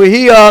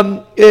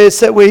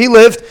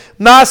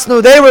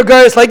 Masnu, they were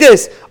girls like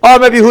this.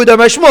 Rabbi Yehuda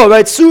Shmuel,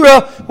 right?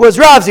 Surah was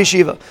Rav's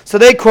yeshiva, so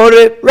they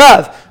quoted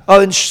Rav.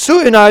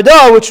 In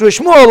Arda, which was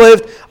Shmuel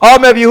lived,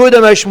 Rabbi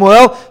Yehuda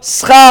Shmuel,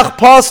 Schach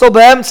pasal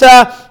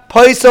be'emtza.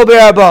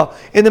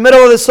 In the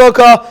middle of the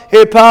sukkah,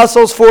 it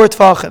passes 4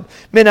 tfachim.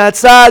 Min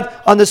atzad,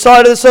 on the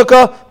side of the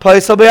sukkah,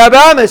 paisel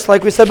be'arbamis,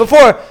 like we said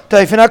before,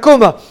 taifin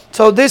akuma.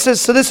 So this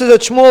is what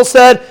Shmuel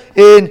said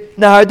in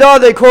Naharda.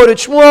 They quoted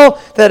Shmuel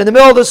that in the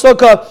middle of the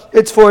sukkah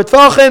it's 4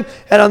 tfachim,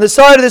 and on the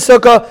side of the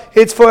sukkah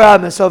it's 4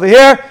 amis. Over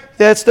here,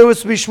 there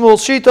would be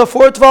Shmuel's shita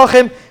 4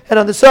 tfachim, and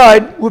on the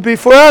side would be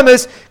 4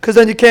 amis, because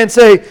then you can't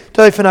say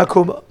taifin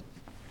akuma.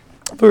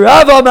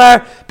 Rav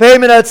Amar,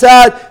 payment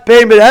atzad,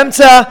 payment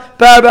emtza,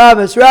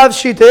 barbamis. Rav's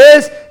shita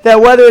is that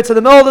whether it's in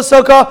the middle of the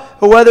sukkah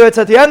or whether it's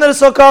at the end of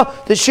the sukkah,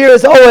 the shear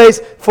is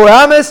always 4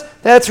 amis.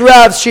 That's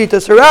Rav's shita.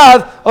 So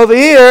Rav over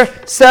here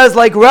says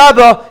like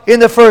Rabbah in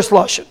the first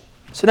lashon.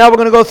 So now we're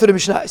going to go through the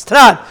Mishnahs.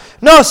 Tanan,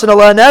 nosan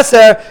ala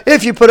neser,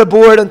 if you put a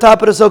board on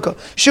top of the sukkah.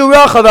 Shu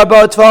rachav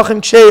arba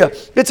tvachim ksheya.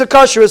 It's a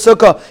kasher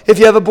sukkah. If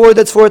you have a board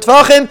that's 4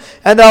 tvachim,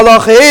 and the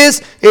halacha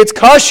is, it's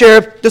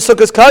kasher, the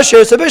sukkah is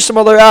kasher, so bishlam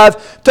ala Rav,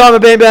 tama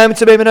bein be'em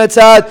to bein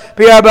be'natzad,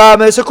 bi'arba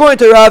ames. According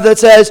to Rav that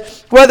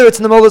says, whether it's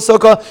in the middle of the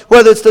sukkah,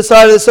 whether it's the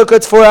side of the sukkah,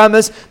 it's 4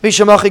 ames,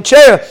 mishamachi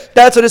ksheya.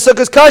 That's what the sukkah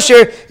is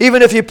kasher,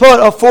 even if you put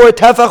a 4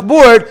 tefach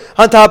board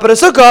on top of the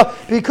sukkah,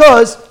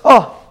 because,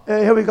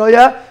 here we go,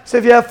 yeah? So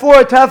if you have a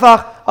 4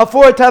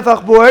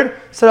 tefach board,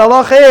 so the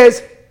halacha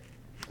is,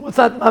 well, it's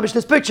not mamish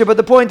this picture, but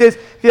the point is,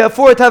 if you have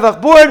 4 tefach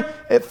board,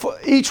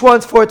 each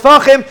one's 4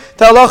 tefachim,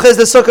 the halacha is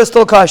the sukkah is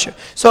still kasher.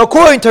 So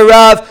according to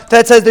Rav,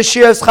 that says the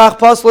shear of schach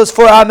pasel is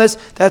 4 ames,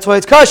 that's why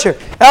it's kasher.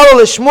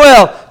 Elul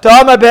Shmuel,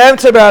 ta'amar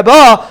be'emtza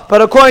be'arba,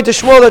 but according to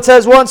Shmuel, that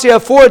says once you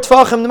have 4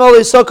 tefachim in the middle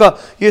of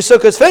your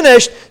sukkah is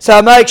finished, so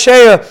amayik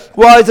sheya,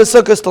 why is the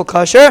sukkah still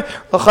kasher?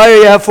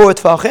 L'chayr you have 4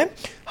 tefachim.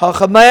 We're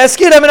talking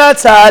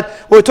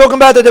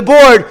about that the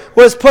board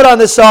was put on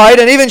the side,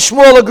 and even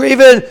Shmuel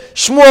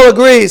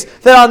agrees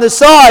that on the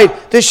side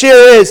the shear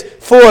is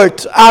 4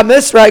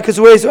 amis, right? Because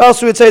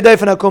else we would say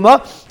daifin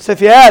akuma. So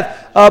if you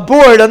have a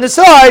board on the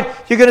side,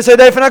 you're going to say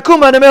daifin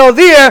akuma. In the middle of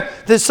the year,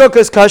 the sukkah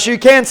is kasher. You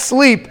can't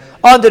sleep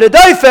under the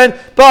daifin,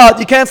 but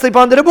you can't sleep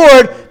under the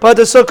board, but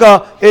the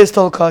sukkah is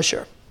still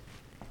kasher.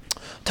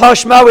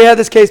 Tashma, we had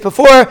this case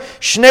before.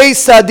 Shnei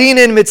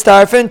sadinin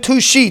mitztarfen, 2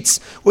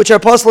 sheets which are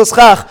pasal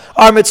schach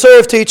are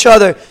mitzaref to each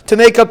other to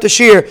make up the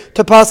shear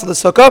to pasal the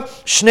sukkah.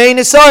 Shnei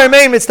nisar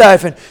main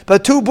mitztarfen,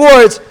 but 2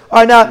 boards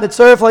are not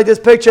mitzaref like this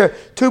picture.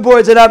 2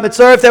 boards are not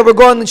mitzaref. That we're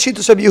going in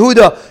shitus of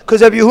Yehuda,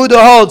 because Rabbi Yehuda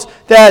holds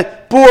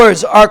that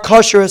boards are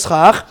kosher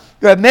schach.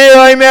 Reb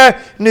Meir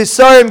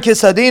nisarim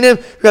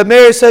kisadinim. Reb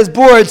Meir says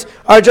boards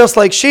are just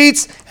like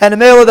sheets, and the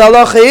male of the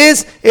halacha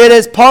is it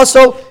is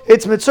pasal.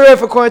 It's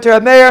mitzuref according to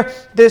Reb Meir.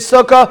 This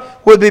sukkah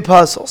would be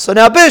pasal. So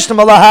now bishlam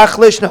Allah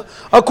lishna.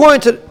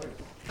 According to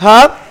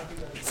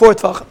 4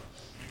 tefachim.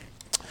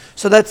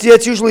 So that's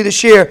usually the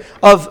shear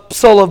of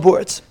psal of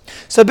boards.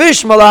 So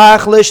bishmalach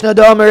lishna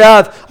da'amar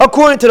Rav,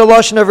 according to the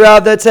lashon of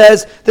Rav that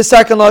says the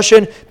second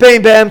lashon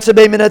bein be'emtza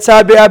bein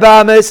minatzad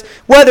be'arbamis,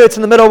 whether it's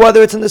in the middle,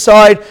 whether it's in the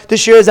side, the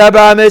shear is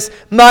arbamis.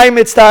 My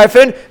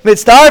mitztarfin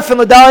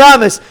l'dal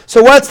amis.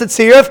 So what's the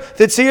tziruf?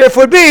 The tziruf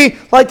would be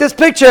like this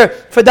picture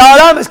for dal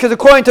amis, because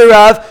according to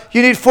Rav,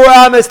 you need 4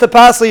 amis to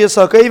pasli your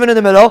sukkah, even in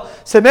the middle.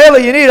 So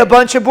mainly you need a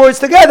bunch of boards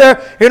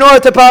together in order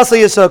to pasli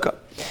your sukkah.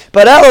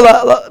 But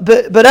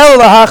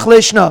elulahach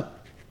lishna.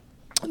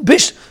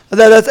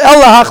 That's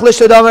Ella Hachlish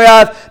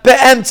Rav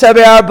be'emtza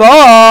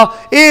be'arba.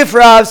 If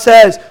Rav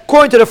says,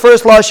 according to the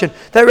first lashon,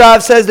 that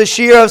Rav says the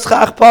shear of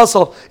schach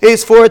pasel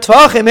is 4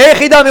 tvachim,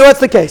 what's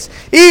the case?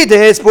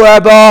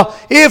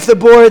 If the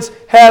boards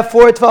have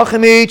 4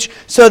 tvachim each,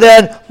 so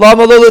then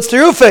lama lulitz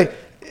terufe.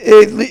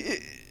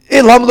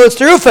 You don't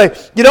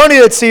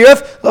need a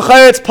tziruf.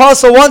 L'chayr it's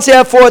pasal. Once you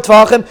have 4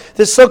 tvachim,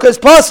 the sukkah is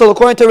pasal.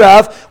 According to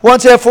Rav,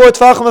 once you have 4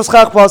 tvachim of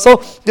schach pasal,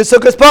 the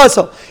sukkah is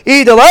pasal.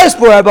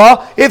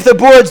 If the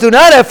boards do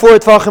not have 4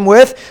 tvachim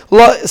width,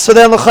 so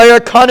then l'chayr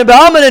kana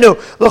b'amaninu.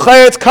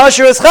 L'chayr it's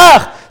kasher as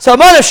schach. So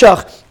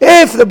manashach.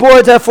 If the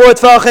boards have 4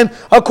 tvachim,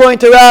 according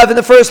to Rav in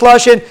the first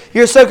lashon,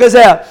 your sukkah is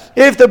out.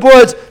 If the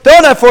boards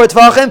don't have 4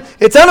 tvachim,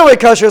 it's anyway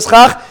kasher as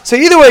schach. So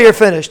either way, you're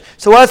finished.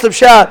 So what's the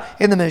pshat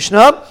in the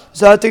Mishnah?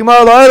 Really,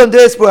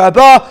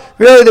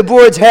 the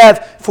boards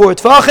have 4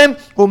 tvachim.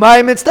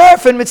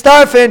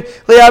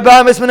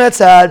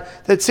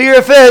 The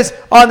tziruf is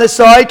on the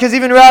side, because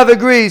even Rav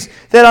agrees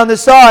that on the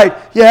side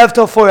you have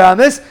till 4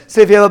 amis.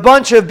 So if you have a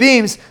bunch of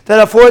beams that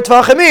have 4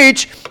 tvachim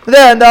each,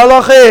 then the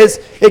halacha is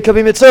it could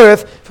be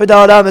mitzurif for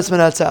dal amis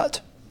minatzad.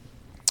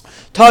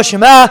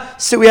 Tashima,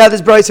 so we have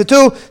this brisa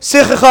too.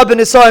 Sichacha ben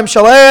Nisaim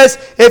shalares.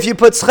 If you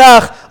put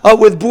schach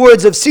with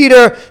boards of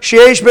cedar,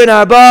 sheish ben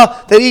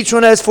arba, that each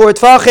one has 4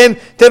 tfachim.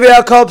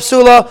 Devir kol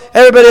psula.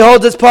 Everybody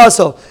holds its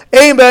pasal.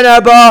 Ein ben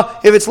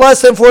arba, if it's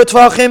less than 4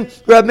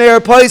 tvachim, Rab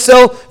Meir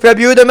Paisel, Rab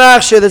Yehuda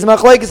Machshir. There's a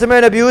machlekes in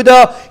Rab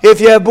Yehuda. If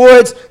you have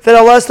boards that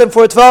are less than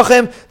 4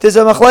 tvachim, there's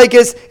a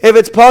machlekes if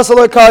it's pasul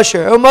or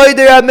kosher.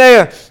 Umayde Rab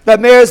Meir. Rab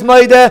Meir is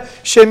Maide,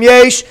 Shem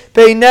Yesh,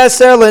 Bein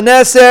Neser,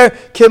 Leneser,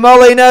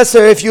 Kimale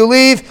Neser. If you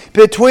leave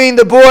between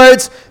the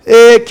boards,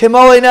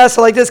 Kimale Neser,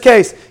 like this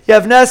case. You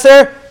have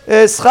Neser,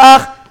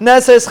 Schach,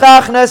 Neser,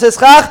 Schach, Neser,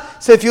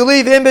 Schach. So if you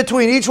leave in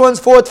between, each one's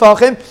 4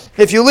 tvachim.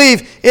 If you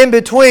leave in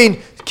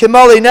between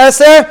Kimali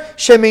Neser,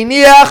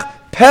 Sheminiach,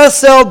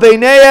 Pesel,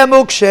 Beinei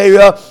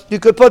Muksheira. You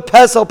could put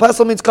Pesel.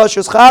 Pesel means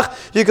kosher schach.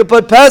 You could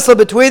put Pesel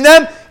between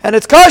them, and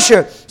it's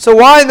kosher. So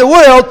why in the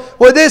world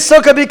would this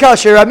sukkah be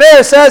kosher?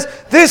 Rameir says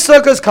this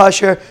sukkah is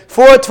kosher.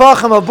 4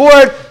 tvachim of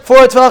board,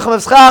 4 tvachim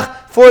of schach,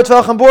 4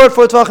 tvachim board,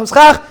 4 tvachim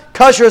schach.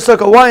 Kosher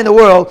sukkah. Why in the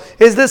world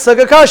is this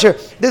sukkah kosher?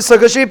 This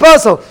sukkah should be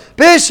pasul.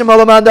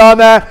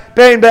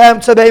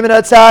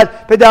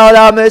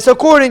 It's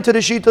according to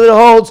the sheet that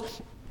holds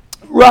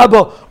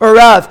Rabba or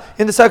Rav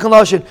in the second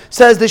lashon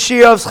says the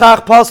shir of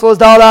schach pasul is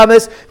dal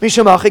amis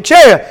mishamachik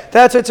sheya.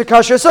 That's it's a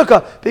kosher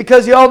sukkah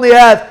because you only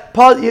have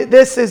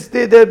this is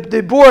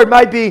the board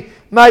might be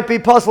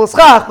pasul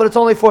schach, but it's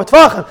only 4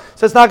 tvachim,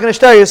 so it's not going to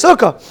stir your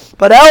sukkah.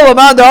 But el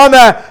aman da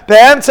omer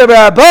beemtza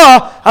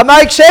be'arba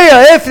hamayik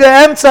sheya.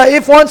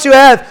 If once you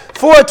have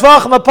 4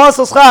 tvachim of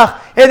pasul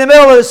schach in the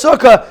middle of the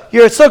sukkah,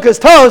 your sukkah is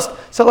toast.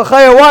 So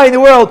l'chaya, why in the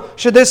world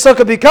should this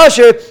sukkah be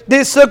kosher?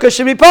 This sukkah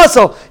should be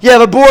pasul. You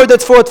have a board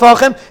that's 4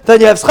 tvachim,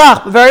 then you have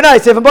schach. Very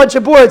nice. You have a bunch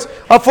of boards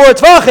of 4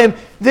 tvachim.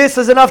 This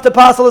is enough to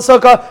pasul the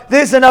sukkah.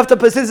 This is enough to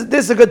this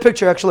is a good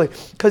picture actually,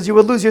 because you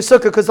would lose your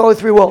sukkah because only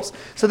 3 walls.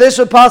 So this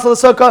should pasul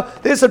the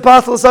sukkah. This should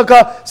pasul the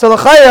sukkah. So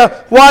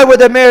l'chaya, why would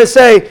the mayor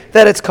say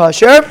that it's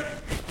kosher?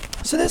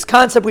 So this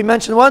concept we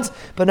mentioned once,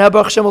 but now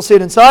Baruch Hashem will see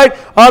it inside.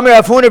 Amir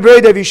Afuna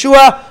Brei Dev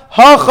Yeshua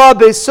Hacha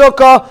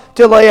Besukkah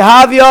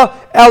Tilayhavya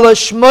Ela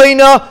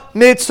Shmoina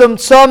Mitzum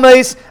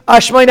Tzomes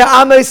Ashmoina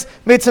Ames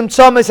Mitzum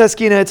Tzomes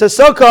Haskina. It's a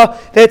sukkah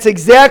that's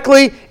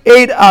exactly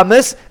 8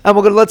 ames, and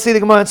let's see the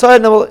Gemara inside,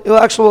 and then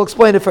we'll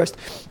explain it first.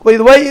 Well,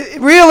 the way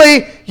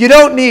really you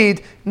don't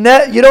need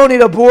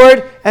a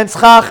board and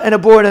schach and a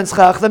board and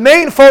schach. The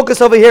main focus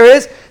over here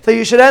is that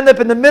you should end up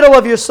in the middle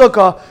of your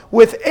sukkah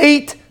with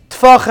 8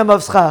 tvachim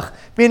of schach,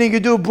 meaning you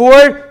do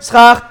board,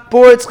 schach,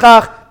 4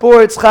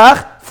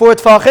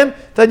 tvachim.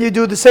 Then you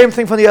do the same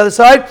thing from the other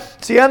side.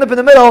 So you end up in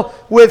the middle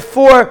with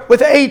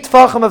 8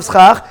 tvachim of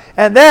schach.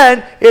 And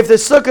then if the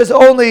sukkah is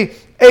only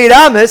 8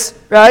 ames,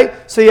 right?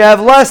 So you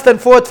have less than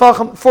 4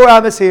 tvachim, 4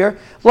 ames here,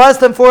 less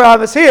than 4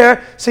 ames here.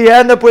 So you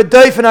end up with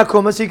doif and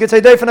akuma. So you could say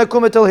doif and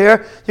akuma till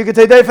here. You could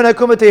say doif and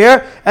akuma to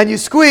here, and you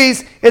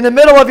squeeze in the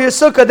middle of your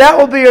sukkah. That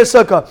will be your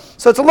sukkah.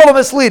 So it's a little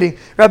misleading.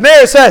 Rab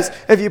Meir says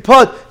if you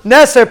put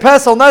neser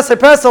pesel,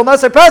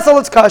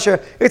 it's kosher.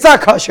 It's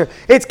not kosher.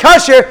 It's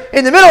kosher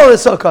in the middle of the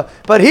sukkah.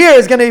 But here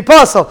is going to be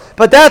pasul.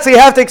 But that's what you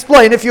have to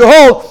explain. If you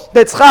hold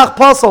that schach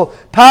pasul,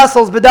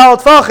 pasels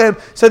bedalat fachim,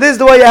 so this is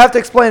the way you have to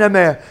explain Rab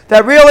Meir.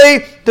 That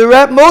really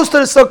most of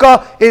the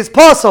sukkah is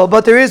pasul,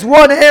 but there is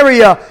one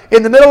area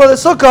in the middle of the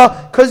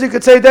sukkah, because you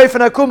could say Deif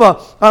and Akuma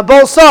on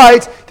both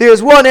sides, there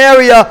is one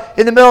area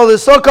in the middle of the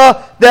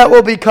sukkah that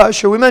will be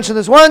kosher. We mentioned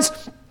this once,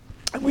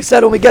 and we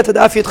said when we get to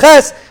Daf Yud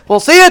Ches, we'll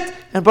see it,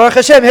 and Baruch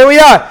Hashem, here we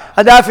are,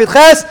 on Daf Yud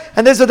Ches,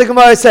 and this is what the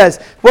Gemara says.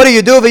 What do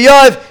you do?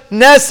 V'yov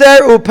neser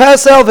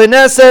upesel,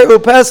 v'neser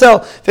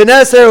upesel,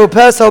 v'neser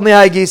upesel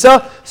mihai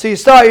gisa. So you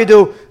start, you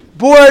do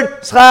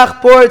board,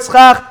 schach,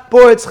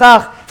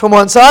 from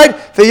one side.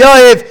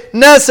 V'yoiv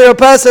neser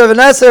pesel,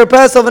 v'neser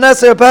pesel,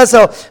 v'neser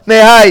pesel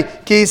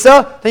mehai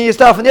kisa. Then you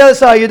start from the other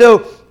side. You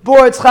do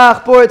board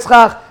schach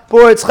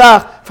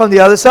from the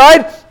other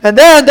side. And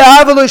then the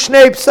avalu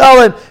shnei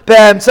psalim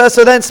be'emtza.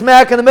 So then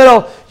smack in the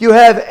middle, you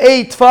have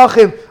 8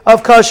 tvachim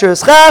of kosher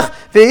schach.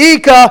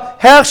 V'ika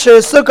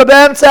hechsher sukkah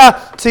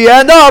be'emtza. So you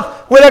end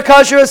up with a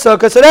kosher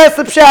sukkah. So that's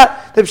the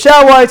pshat. The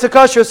pshat why it's a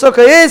kosher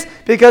sukkah is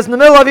because in the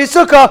middle of your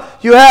sukkah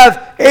you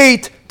have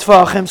 8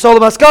 tvachim. So the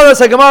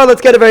maskara Gemara,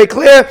 let's get it very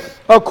clear.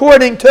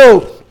 According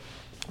to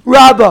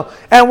Rabbah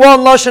and one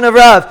lashon of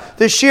Rav,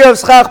 the shir of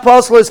schach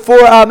pasul is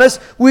 4 ames.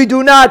 We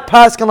do not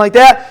paskin like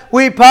that.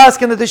 We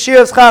paskin that the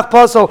shir of schach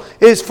pasul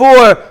is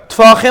 4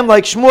 tvachim,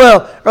 like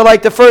Shmuel or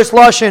like the first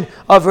lashon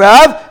of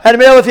Rav.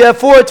 And if you have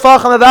 4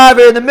 tvachim of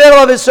avir in the middle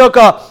of his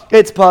sukkah,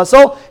 it's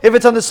pasul. If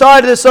it's on the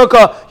side of the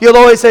sukkah, you'll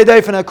always say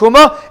deif and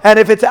akuma. And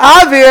if it's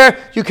avir,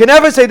 you can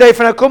never say deif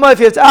and akuma.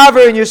 If it's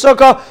avir in your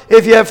sukkah,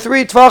 if you have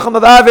 3 tvachim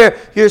of avir,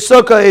 your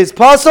sukkah is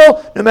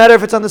pasul. No matter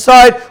if it's on the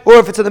side or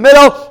if it's in the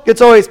middle,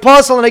 it's always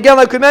pasul. And again,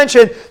 like we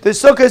mentioned, the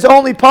sukkah is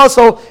only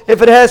pasul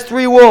if it has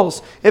 3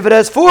 walls. If it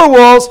has 4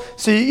 walls,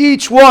 so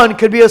each one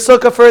could be a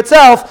sukkah for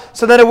itself,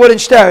 so then it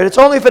wouldn't shtar it. It's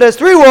only if it has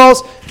 3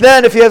 walls,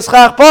 then if you have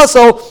schach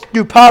pasul,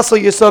 you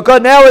pasul your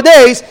sukkah.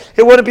 Nowadays,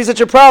 it wouldn't be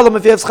such a problem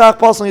if you have schach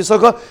pasul in your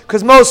sukkah,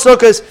 because most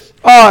sukkahs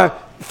are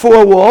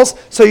four walls,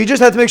 so you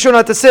just have to make sure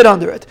not to sit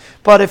under it.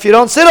 But if you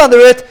don't sit under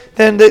it,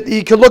 then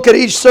you can look at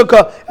each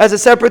sukkah as a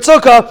separate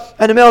sukkah,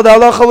 and the male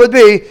halacha would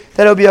be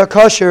that it will be a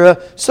kosher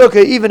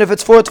sukkah, even if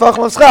it's 4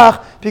 tvachim of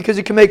schach, because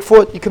you can make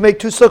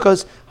two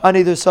sukkahs on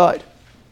either side.